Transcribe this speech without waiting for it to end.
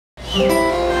I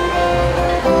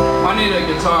need a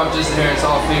guitar of just a hair, it's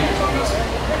all fingers on this one.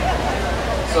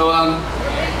 So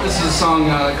this is a song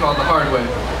called The Hard Way.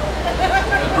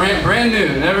 Brand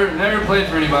new, never played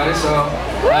for anybody, so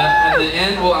at the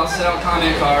end I'll set out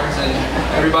comment cards and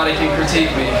everybody can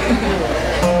critique me.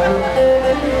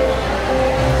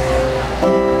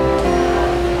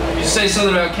 If you say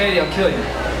something about Katie, I'll kill you.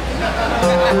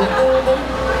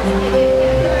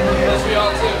 Yes, we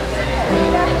all too.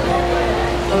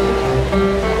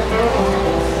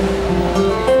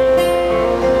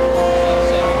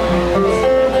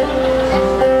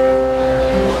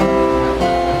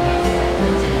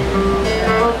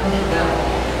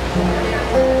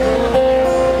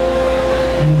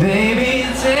 Baby,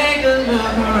 take a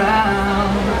look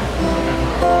around.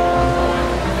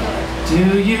 Do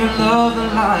you love the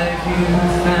life you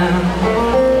found?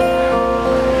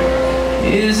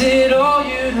 Is it all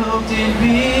you'd hoped it'd be?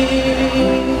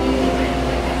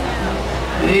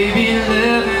 Baby,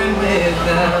 living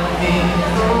without me.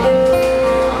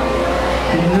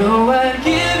 No, I'd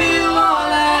give you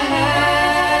all I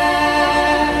had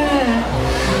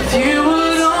if you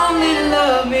would only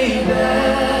love me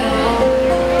back.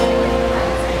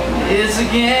 It's a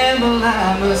gamble I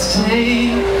must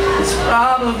take. It's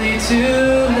probably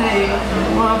too late.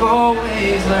 I've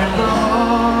always learned the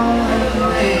hard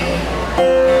way.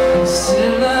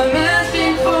 Still I'm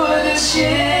asking for the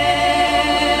chance.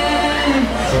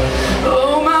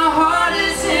 Oh, my heart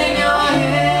is in your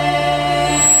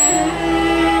hands.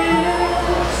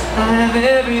 I have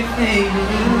everything to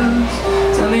lose.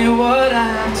 Tell me what I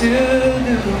have to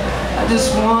do. I just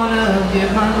wanna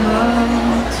give my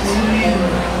love to you.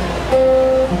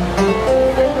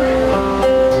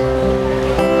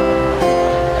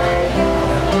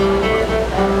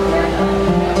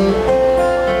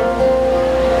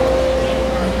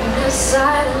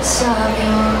 Silence of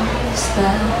your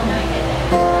spell.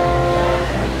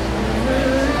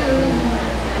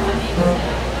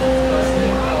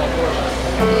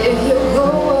 If you go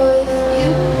or if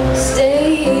you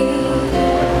stay,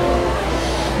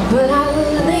 but I'll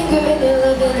linger in your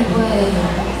love anyway.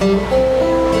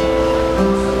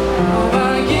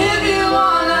 I'll give you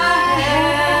all I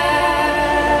have.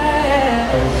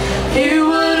 You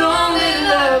would only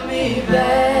love me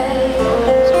back.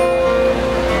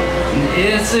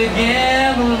 It's a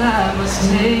gamble I must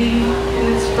take.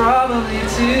 It's probably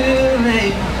too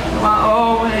late. I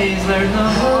always learn the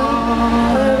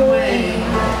hard way.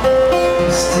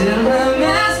 Still I'm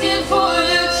asking for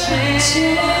the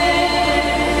chance.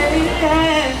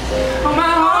 Oh,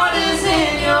 my heart is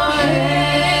in your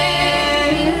hands.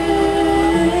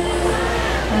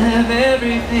 I have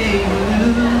everything to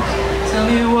lose. Tell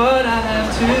me what I have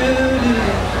to do.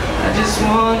 I just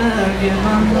wanna give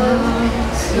my love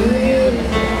to you.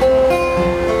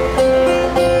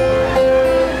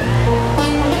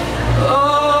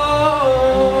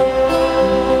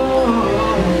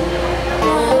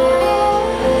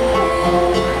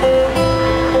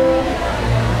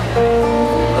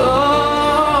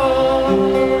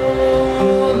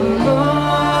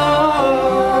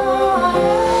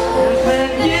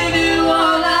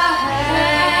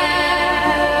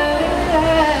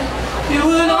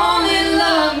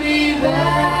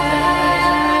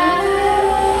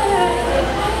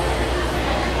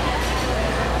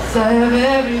 I have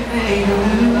everything to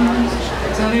lose.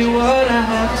 Tell me what I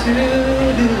have to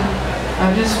do. I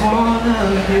just wanna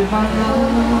give my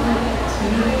love to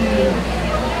you.